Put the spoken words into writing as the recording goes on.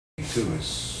too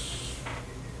is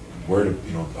where to,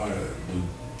 you know,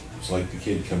 it's like the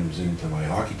kid comes into my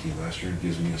hockey team last year and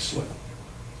gives me a slip.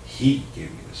 He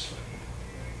gave me the slip,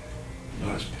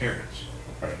 not his parents.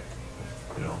 Right.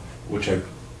 You know, which I,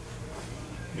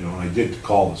 you know, I did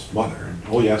call his mother, and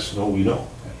oh yes, no, we know.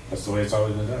 That's the way it's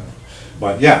always been done.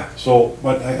 But yeah, so,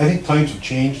 but I think times have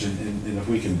changed, and if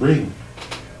we can bring,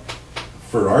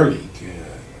 for our league,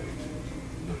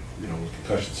 you know, the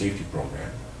Concussion Safety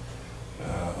Program,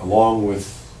 along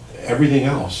with everything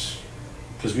else,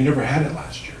 because we never had it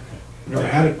last year. We never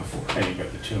had it before. And you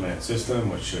got the two-man system,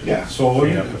 which should so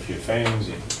clean up a few things.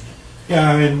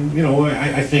 Yeah, and you know,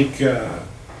 I think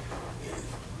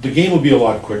the game will be a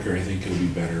lot quicker. I think it'll be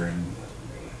better and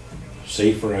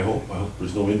safer. I hope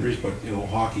there's no injuries. But you know,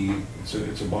 hockey, it's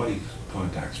a body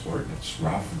contact sport. And it's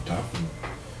rough and tough, and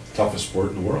toughest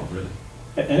sport in the world, really.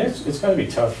 And it's got to be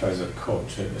tough as a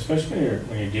coach, especially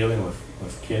when you're dealing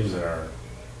with kids that are,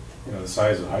 you know, the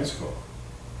size of high school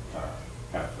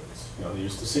athletes. You know, they're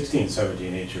used to 16,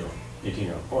 17,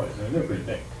 18-year-old boys. I mean, they're pretty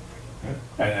big,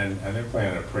 and they're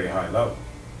playing at a pretty high level.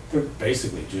 They're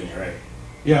basically junior A.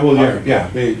 Yeah, well, yeah,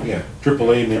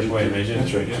 triple A midget. Triple A midget,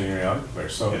 that's right, junior hockey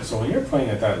players. So when you're playing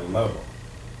at that level,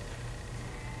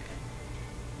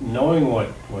 knowing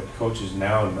what coaches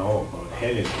now know about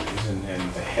head injuries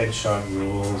and the headshot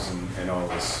rules and all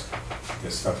this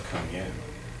stuff coming in,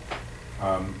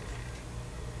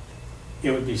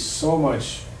 it would be so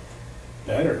much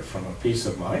better from a peace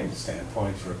of mind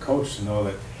standpoint for a coach to know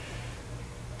that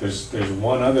there's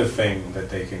one other thing that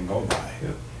they can go by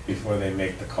before they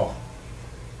make the call.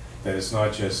 That it's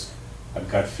not just a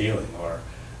gut feeling or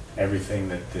everything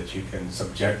that you can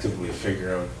subjectively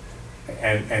figure out.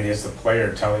 And is the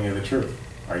player telling you the truth?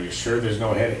 Are you sure there's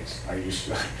no headaches? Are you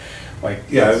sure? Like,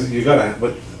 yeah, you gotta,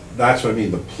 but that's what I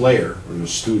mean. The player or the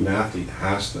student athlete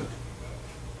has to,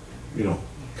 you know,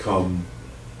 come,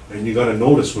 and you gotta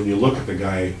notice when you look at the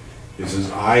guy, is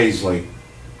his eyes like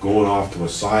going off to a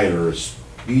side, or his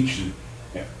speech?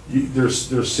 Yeah.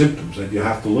 There's symptoms that you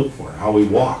have to look for. How he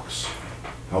walks,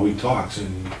 how he talks,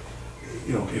 and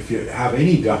you know, if you have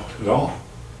any doubt at all,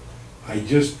 I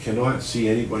just cannot see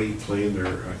anybody playing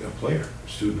a player, a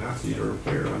student athlete, or a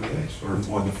player on the ice or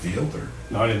on the field, or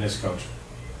not in this coach.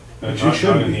 It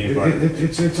shouldn't be.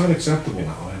 It's unacceptable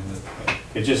now. And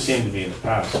it just seemed to be in the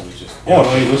past. It was just no,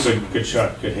 listen, good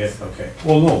shot, good hit. Okay.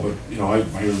 Well, no, but you know, I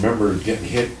remember getting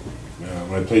hit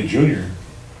when I played junior.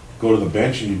 Go to the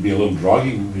bench and you'd be a little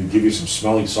druggy, and they'd give you some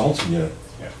smelling salts, and you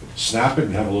snap it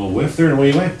and have a little whiff there, and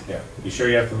away you went. Yeah. You sure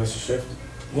you have to miss a shift?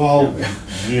 Well,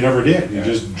 you never did. You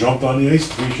just jumped on the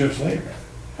ice 3 shifts later.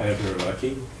 And if you were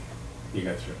lucky, you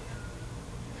got through.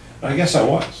 I guess I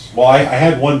was. Well, I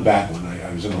had one bad one.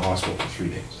 I was in the hospital for 3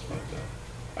 days.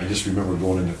 But I just remember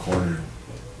going in the corner.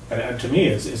 And to me,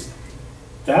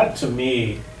 that to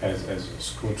me, as a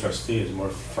school trustee, is more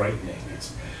frightening.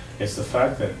 It's the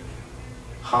fact that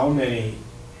how many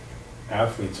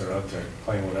athletes are out there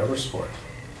playing whatever sport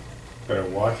that are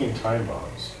walking time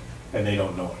bombs and they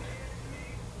don't know it.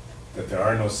 That there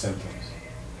are no symptoms.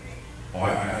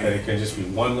 That it can just be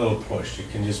one little push.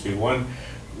 It can just be one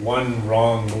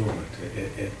wrong movement.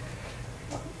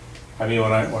 I mean,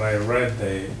 when I read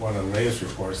one of the latest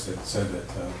reports that said that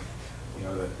you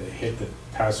know, that the hit that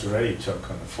Passeretti took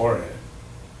on the forehead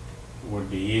would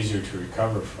be easier to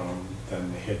recover from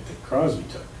than the hit that Crosby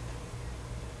took,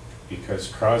 because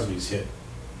Crosby's hit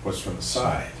was from the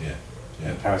side,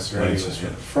 and Passeretti was from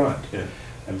the front.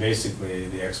 And basically,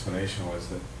 the explanation was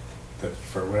that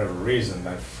for whatever reason,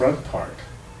 that front part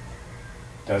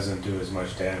doesn't do as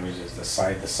much damage as the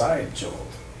side jolt.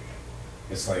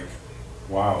 It's like,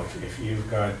 wow, if you've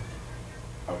got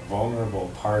a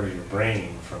vulnerable part of your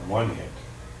brain from one hit,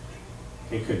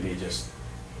 it could be just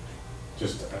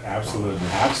an absolute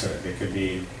accident. It could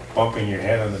be bumping your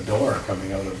head on the door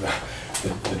coming out of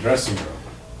the dressing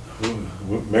room.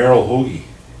 Merrill Hoagie,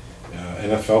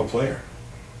 NFL player,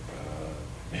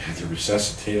 they had to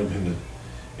resuscitate him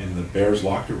in the Bears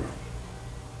locker room.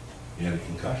 He had a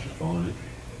concussion following it.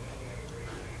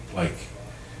 Like,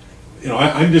 you know,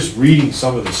 I'm just reading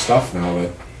some of the stuff now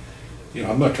that, you know,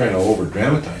 I'm not trying to over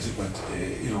dramatize it, but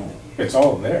you know, it's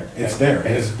all there. It's there,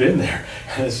 and it's been there.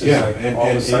 And it's just like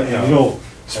and you know,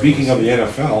 speaking of the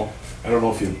NFL, I don't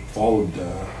know if you followed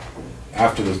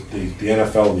after the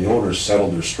NFL and the owners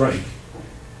settled their strike,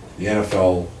 the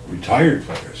NFL retired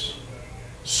players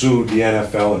sued the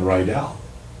NFL and Rydell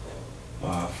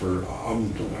for I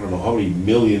don't know how many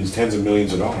millions, tens of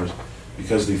millions of dollars,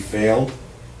 because they failed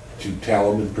to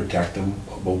tell them and protect them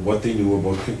about what they knew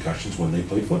about concussions when they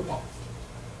played football.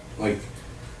 Like,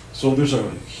 so there's a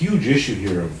huge issue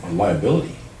here of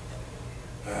liability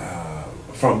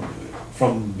from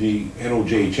from the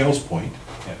NOJHL's point,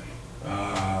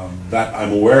 Yeah. that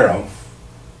I'm aware of,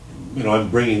 I'm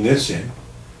bringing this in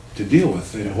to deal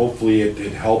with, and hopefully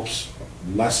it helps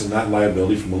lessen that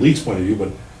liability from a league's point of view,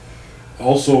 but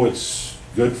also it's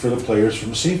good for the players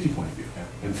from a safety point of view.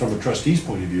 Yeah. And from a trustee's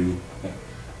point of view,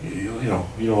 Yeah.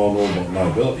 you all know about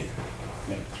liability.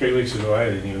 Yeah. 3 weeks ago, I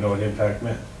didn't even know what impact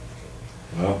meant.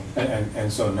 Well,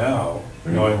 And so now,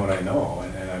 Very knowing good. what I know,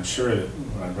 and I'm sure that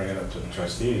when I bring it up to the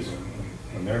trustees, and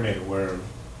when they're made aware of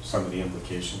some of the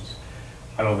implications,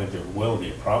 I don't think there will be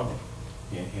a problem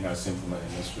in us implementing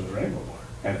this for the Rainbow Board.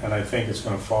 And I think it's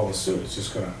gonna follow suit. It's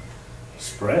just gonna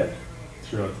spread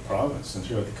throughout the province and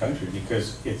throughout the country,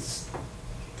 because it's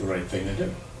the right thing to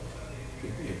do.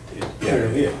 It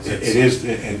clearly is. It is,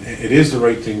 and it is the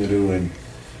right thing to do, and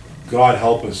God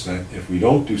help us that if we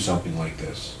don't do something like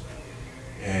this,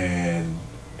 and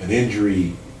an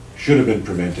injury should have been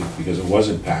prevented because it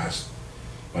wasn't passed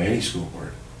by any school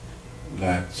board,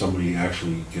 that somebody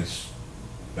actually gets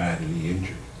badly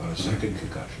injured on a second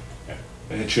concussion. Yeah.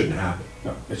 And it shouldn't happen.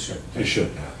 No, it shouldn't. It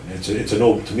shouldn't happen. It's a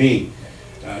no, to me,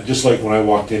 just like when I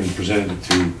walked in and presented it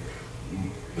to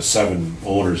the 7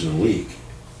 owners in the league,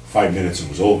 5 minutes and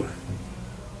it was over.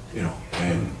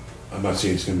 And I'm not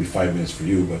saying it's gonna be 5 minutes for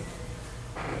you, but,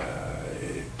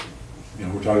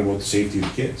 we're talking about the safety of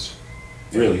the kids,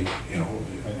 really.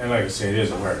 And like I say, it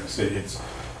is awareness.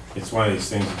 It's one of these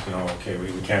things that, okay,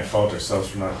 we can't fault ourselves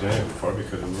for not doing it before,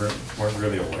 because we weren't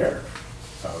really aware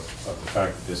of the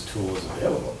fact that this tool is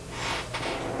available.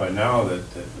 But now that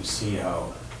we see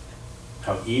how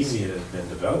easy it has been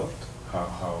developed,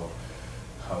 how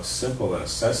simple an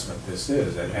assessment this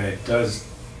is, and it does,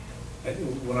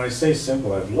 when I say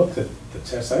simple, I've looked at the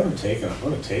test. I haven't taken it, I'm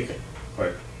gonna take it,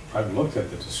 but I've looked at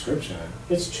the description, and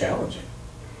it's challenging.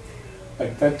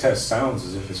 Like, that test sounds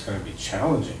as if it's gonna be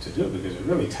challenging to do, because it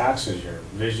really taxes your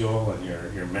visual and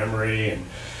your memory,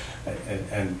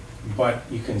 but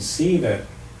you can see that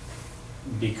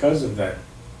because of that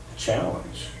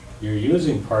challenge, you're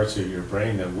using parts of your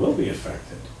brain that will be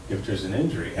affected if there's an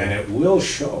injury, and it will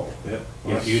show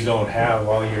if you don't have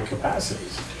all your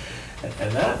capacities.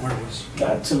 And that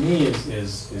to me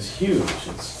is huge.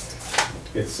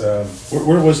 It's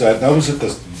Where was that? That was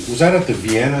was that at the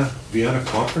Vienna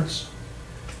conference?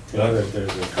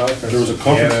 there's a conference. There was a in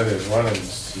conference. Vienna, there's one in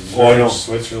Oh, I know.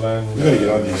 Switzerland. We gotta get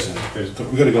on these. There's-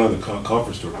 We gotta get on the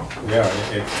conference tour. Yeah,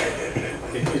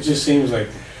 it just seems like,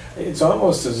 it's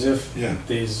almost as if Yeah.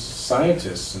 these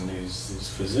scientists and these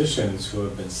physicians who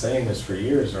have been saying this for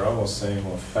years are almost saying,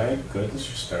 well, thank goodness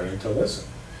you're starting to listen.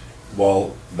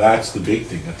 Well, that's the big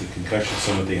thing at the concussion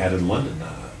summit they had in London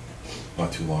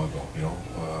not too long ago.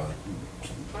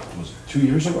 Was it 2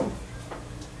 years ago?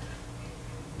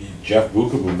 Jeff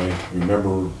Bukabu may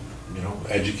remember.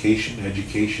 Education.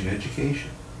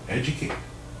 Educate.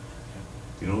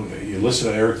 You listen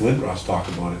to Eric Lindros talk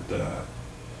about it.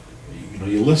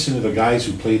 You listen to the guys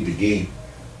who played the game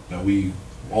that we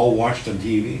all watched on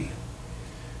TV.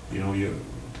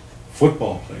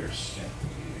 Football players.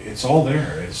 It's all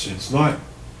there. It's not.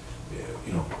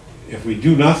 If we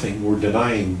do nothing, we're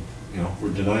denying. I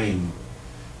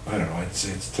don't know.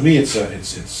 It's to me, it's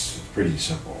pretty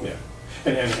simple. Yeah,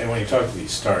 and when you talk to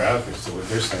these star athletes, what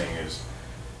they're saying is,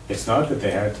 it's not that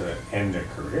they had to end their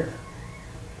career.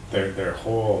 Their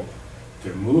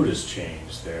mood has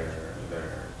changed. Their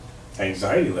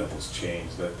anxiety levels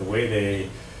changed. The way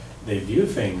they view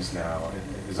things now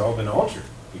has all been altered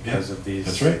because of these.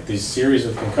 That's right. These series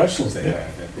of concussions they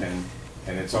had,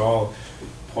 and it's all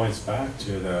points back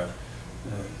to the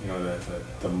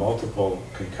multiple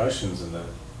concussions and the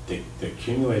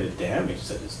accumulated damage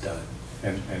that is done,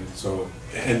 and so.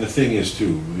 And the thing is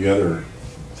too, the other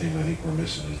thing I think we're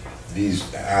missing is these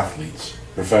athletes,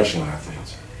 professional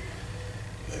athletes,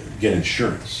 get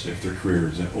insurance if their career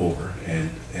is over,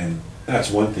 and that's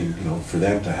one thing, for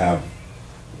them to have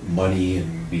money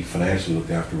and be financially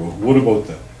looked after. But what about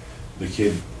the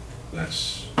kid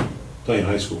that's playing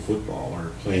high school football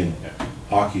or playing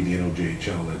hockey in the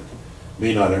NOJHL that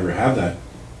may not ever have that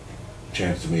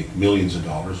chance to make millions of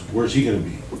dollars? Where's he going to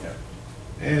be? Yeah.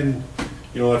 And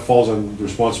that falls on the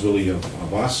responsibility of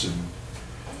us, and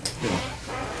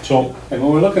so. And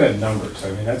when we're looking at numbers,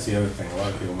 I mean, that's the other thing. A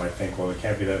lot of people might think, well, there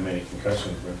can't be that many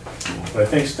concussions, but I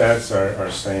think stats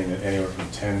are saying that anywhere from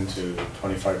 10 to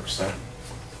 25%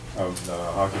 of the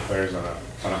hockey players on a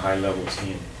high level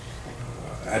team.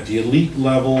 At the elite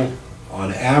level,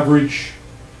 on average,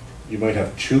 you might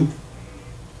have 2.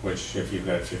 Which, if you've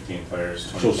got 15 players,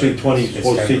 20 So say 20, it's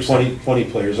suppose say 10%. 20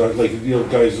 players, like,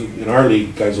 guys, in our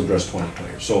league, guys will dress 20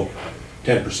 players, so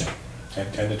 10%.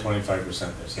 10 to 25%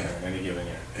 they're saying in any given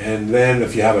year. And then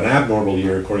if you have an abnormal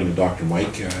year, according to Dr.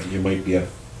 Mike, you might be at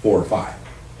 4 or 5.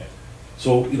 Yeah.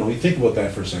 So, you know, you think about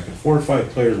that for a second. 4 or 5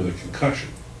 players with a concussion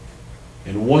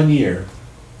in 1 year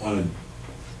on a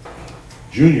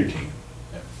junior team,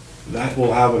 Yeah. that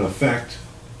will have an effect,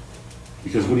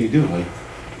 because what do you do? Like,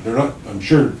 they're not, I'm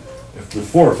sure if the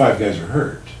 4 or 5 guys are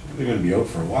hurt, they're gonna be out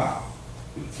for a while,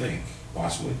 you would think,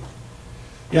 possibly.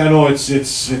 Yeah, no, it's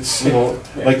you know,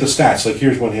 like the stats, like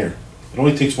here's one here. It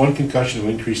only takes 1 concussion to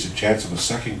increase the chance of a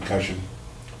second concussion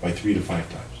by 3 to 5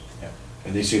 times. Yeah.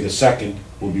 And they say the second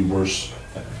will be worse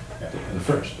Yeah. than the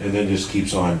first, and then just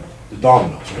keeps on the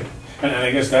dominoes, right? And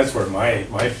I guess that's where my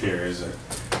fear is, that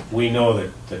we know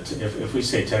that if we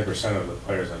say 10% of the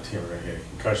players on the team are gonna get a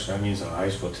concussion, that means on a high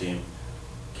school team,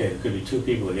 okay, there could be 2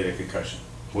 people that get a concussion.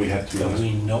 We had 2 That last,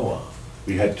 we know of,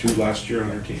 we had 2 last year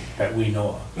on our team, that we know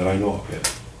of. that I know of, yeah.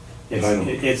 It's, I know.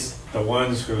 it's the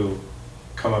ones who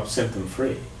come up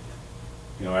symptom-free,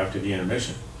 you know, after the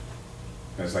intermission.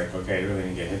 And it's like, okay, I really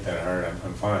didn't get hit that hard,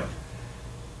 I'm fine.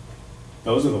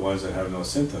 Those are the ones that have no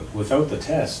symptoms. Without the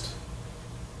test,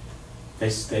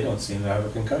 they don't seem to have a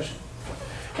concussion.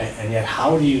 And yet,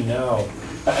 how do you know,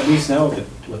 at least now with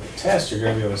the test, you're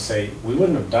gonna be able to say, we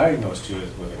wouldn't have diagnosed you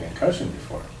with a concussion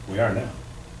before, we are now.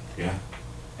 Yeah.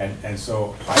 And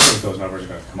so I think those numbers are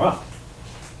gonna come up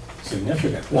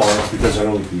significantly. Well, that's because I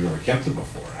don't think we've ever kept them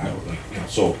before. No. Like, you know,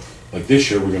 so, like this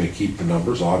year, we're gonna keep the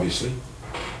numbers, obviously.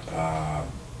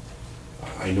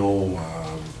 I know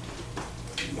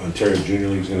Ontario Junior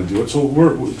League's gonna do it, so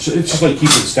it's just like keeping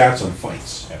stats on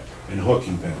fights Yeah. and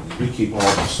hooking penalties. We keep all the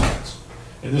stats.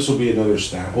 And this will be another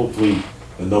stat. Hopefully,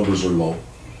 the numbers are low.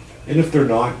 And if they're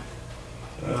not,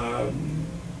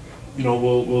 you know,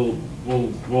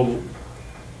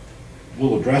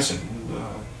 we'll address it and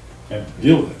Yeah.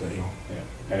 deal with it, you know. Yeah.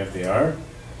 And if they are,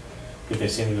 if they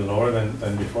seem to be lower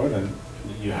than before, then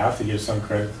you have to give some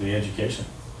credit to the education.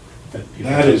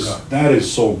 People That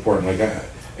is so important. Like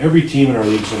every team in our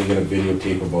league is going to get a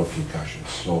videotape about concussions.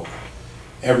 So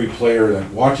every player that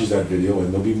watches that video,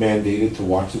 and they'll be mandated to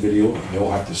watch the video,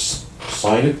 they'll have to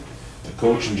sign it. The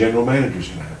coach and general manager is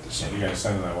going to have to sign You it. gotta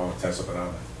send them that one with test up and on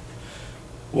it.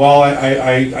 Well,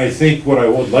 I think what I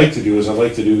would like to do is I'd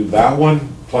like to do that one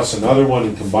plus another one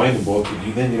and combine the both.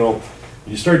 And then, you know,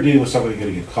 when you start dealing with something, you're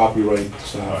going to get copyright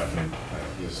stuff. And,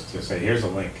 Just say, here's a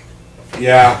link.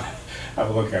 yeah. Have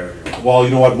a look at it. Well,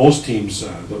 you know what? Most teams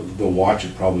they'll watch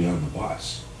it probably on the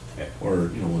bus, Yeah.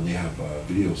 or you know when they have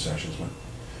video sessions. But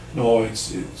no,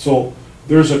 so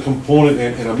there's a component,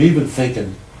 and I'm even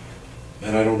thinking,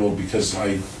 and I don't know because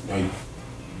I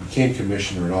became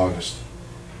commissioner in August.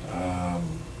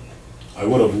 I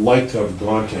would have liked to have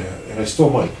gone to, and I still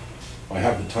might. I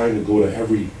have the time to go to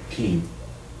every team,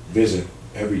 visit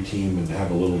every team, and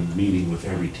have a little meeting with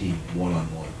every team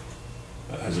one-on-one.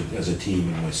 As a team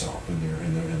and myself and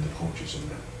the coaches and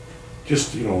that.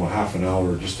 Just, you know, a half an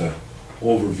hour, just a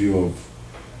overview of,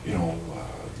 you know,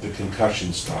 the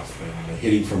concussion stuff and the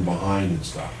hitting from behind and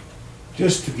stuff.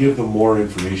 Just to give them more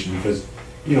information because,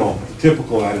 you know, the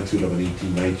typical attitude of an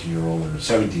 18, 19-year-old or a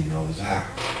 17-year-old is,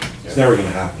 it's never gonna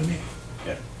happen to me.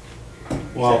 Yeah.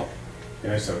 Well, Be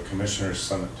nice to have a commissioner's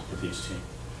summit with each team.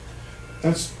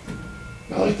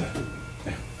 I like that.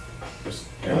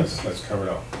 Let's cover it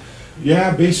all.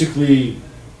 Yeah, basically,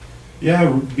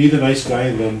 yeah, be the nice guy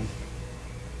and then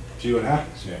see what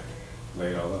happens. Yeah, lay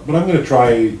it all out. But I'm gonna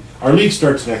try, our league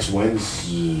starts next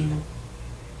Wednesday.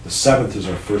 The 7th is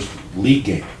our first league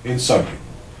game in Sudbury.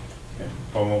 Okay.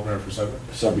 Home opener for Sudbury?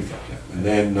 Sudbury Cup, yeah. And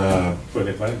then, Where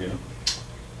they playing, do you know?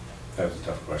 That was a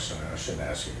tough question, I shouldn't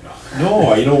ask you, you know.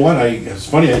 no, you know what, it's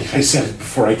funny, I said it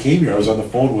before I came here, I was on the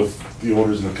phone with the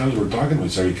owners of the Cubs, we were talking, we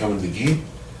said, are you coming to the game?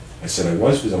 I said I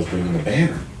was, because I was bringing the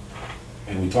banner.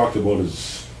 And we talked about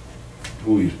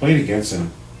who he was playing against, and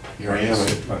here I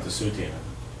am. Not the Sioux team.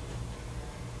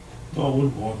 No,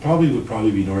 would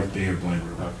probably be North Bay or Blind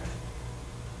River. Okay.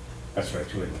 That's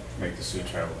right, you would make the Sioux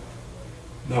travel.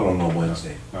 Not on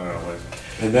Wednesday. No, Wednesday.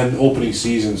 And then opening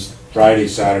seasons, Friday,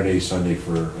 Saturday, Sunday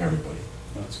for everybody.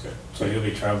 That's good. So you'll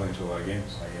be traveling to a lot of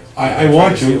games, I guess. I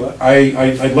want to.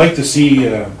 I'd like to see,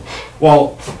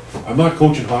 well, I'm not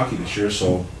coaching hockey this year,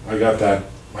 so I got that,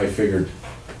 I figured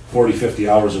 40, 50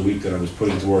 hours a week that I was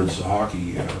putting towards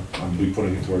hockey, I'm be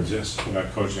putting it towards this. You're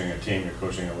not coaching a team, you're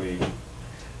coaching a league.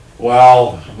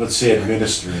 Well, let's say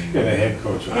administering. You're the head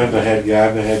coach. Right? I'm the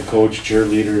head coach,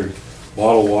 cheerleader,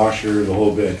 bottle washer, the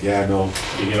whole bit, yeah, no.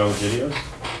 Do you get all the videos?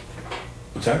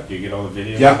 What's that? Do you get all the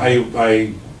videos? Yeah,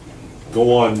 I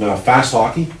go on Fast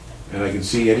Hockey, and I can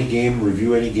see any game,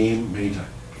 review any game, anytime.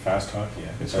 Fast Hockey,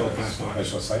 yeah. It's called Fast Hockey.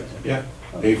 Official site? Yeah,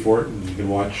 pay for it, and you can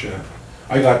watch,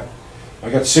 I got I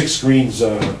got 6 screens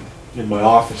in my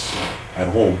office at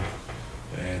home,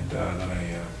 and then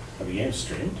Are the games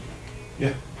streamed?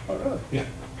 yeah, Oh, really? yeah.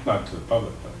 Not to the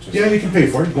public, but just... Yeah, you can pay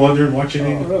for it. Go on there and watch it.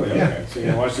 Oh, really? Yeah. Okay. So you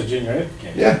can watch the junior A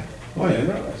game? Yeah. Oh, I yeah.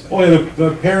 didn't realize that. Oh, yeah,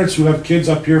 the parents who have kids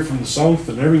up here from the south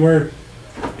and everywhere,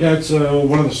 yeah, it's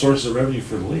one of the sources of revenue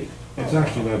for the league. It's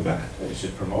actually not bad. You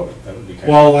should promote it. That would be kind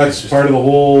Well, of that's part of the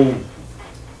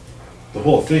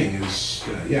whole thing is,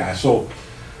 yeah, so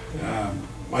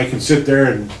I can sit there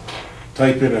and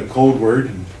type in a code word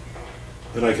and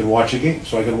then I can watch a game.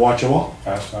 So I can watch them all.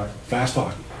 Fast talk.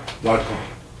 Fasthockey.com.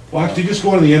 Well, actually, just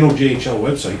go on the NOJHL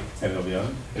website. And it'll be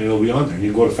on? And it'll be on there.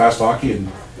 You can go to Fast Hockey and,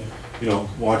 you know,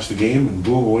 watch the game and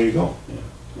boom, away you go.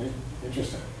 Yeah.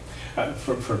 Interesting.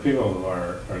 For people who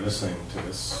are listening to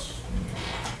this,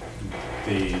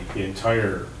 the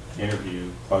entire interview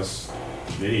plus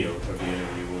video of the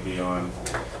interview will be on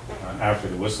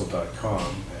afterthewhistle.com,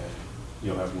 and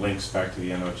you'll have links back to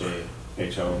the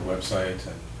NOJHL website,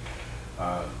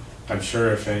 and I'm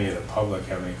sure if any of the public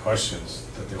have any questions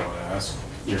that they want to ask,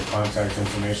 your contact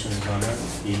information is on there,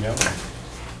 email.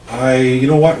 You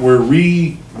know what,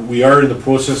 we are in the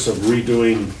process of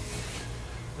redoing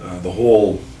the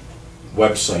whole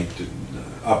website and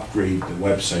upgrade the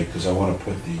website, because I want to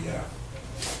put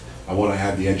I want to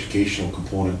have the educational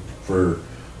component for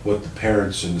what the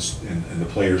parents and the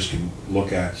players can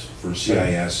look at for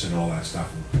CIS and all that stuff.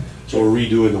 So we're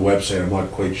redoing the website. I'm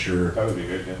not quite sure. That would be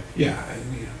good, yeah. Yeah,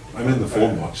 I'm in the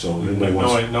phone book, so anybody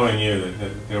wants. Knowing you,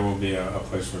 that there will be a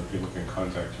place where people can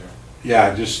contact you.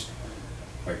 Yeah, just.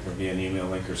 Like there'll be an email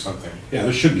link or something. Yeah,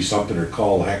 there should be something, or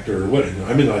call Hector or what. I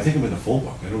think I'm in the phone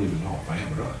book. I don't even know if I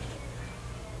am or not.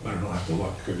 I don't know. I have to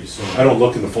look. Could be soon. I don't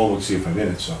look in the phone book to see if I'm in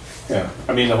it. So. Yeah,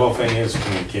 I mean the whole thing is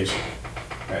communication.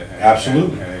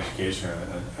 Absolutely. And education,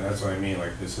 and that's what I mean.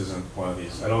 Like this isn't one of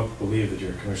these. I don't believe that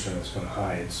you're a commissioner that's going to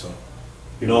hide. So.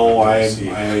 No,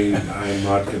 I'm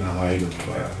not going to hide.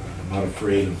 I'm not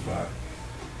afraid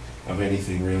of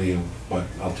anything really, but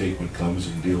I'll take what comes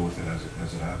and deal with it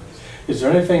as it happens. Is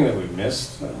there anything that we've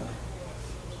missed? It's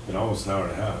been almost an hour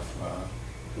and a half.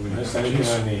 Have we missed anything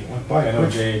on the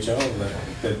NOJHL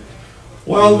that?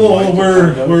 Well, no,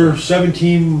 we're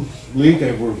 17 league.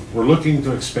 We're looking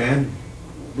to expand.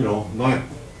 You know, not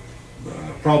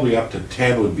probably up to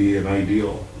 10 would be an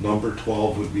ideal number.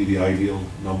 12 would be the ideal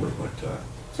number, but.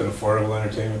 Is it affordable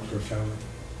entertainment for a family?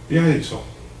 Yeah, I think so.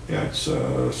 Yeah, it's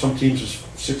some teams is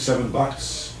 $6-7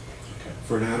 okay.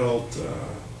 for an adult.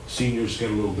 Seniors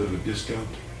get a little bit of a discount.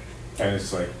 And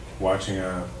it's like watching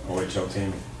a OHL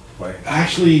team play.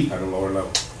 Actually, at a lower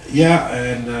level. Yeah,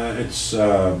 and it's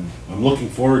I'm looking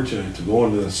forward to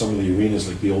going to some of the arenas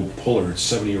like the old Puller.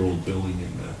 It's a 70-year-old building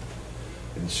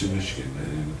in Sioux, Michigan,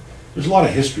 and there's a lot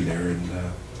of history there, and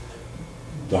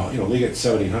they get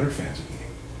 1,700 fans a game.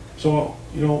 So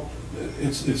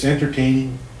it's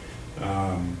entertaining.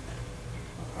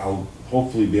 I'll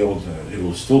hopefully be able to. It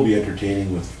will still be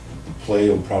entertaining. With the play,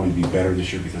 it'll probably be better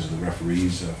this year because of the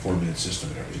referees' 4-minute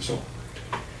system and everything. So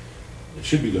it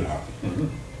should be good hockey. Mm-hmm.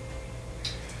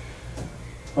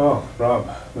 Oh, Rob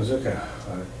Mazzuca,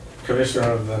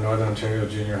 Commissioner of the Northern Ontario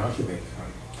Junior Hockey League.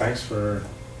 Thanks for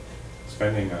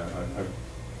spending a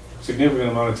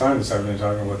significant amount of time this afternoon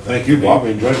talking about. Thank you, Bob. I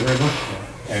enjoyed it very much.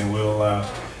 And we'll.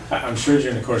 I'm sure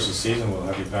during the course of the season we'll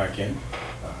have you back in.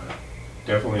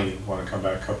 Definitely want to come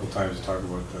back a couple of times to talk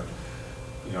about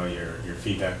your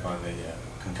feedback on the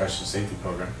Concussion Safety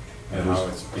Program and how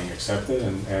it's being accepted,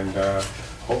 and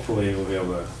hopefully we'll be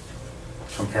able to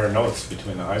compare notes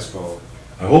between the high school.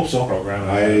 I hope so. Program.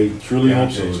 I truly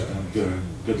hope so.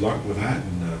 Good luck with that.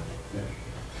 And yeah.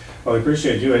 Well, I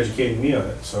appreciate you educating me on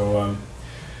it. So.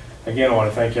 Again, I want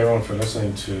to thank everyone for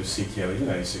listening to CKLU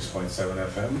 96.7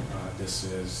 FM. This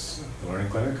is the Learning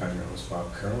Clinic. I'm your host,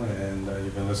 Robert Kirwan, and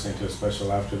you've been listening to a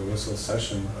special After the Whistle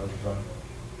session of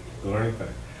the Learning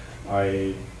Clinic.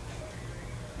 I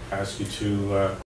ask you to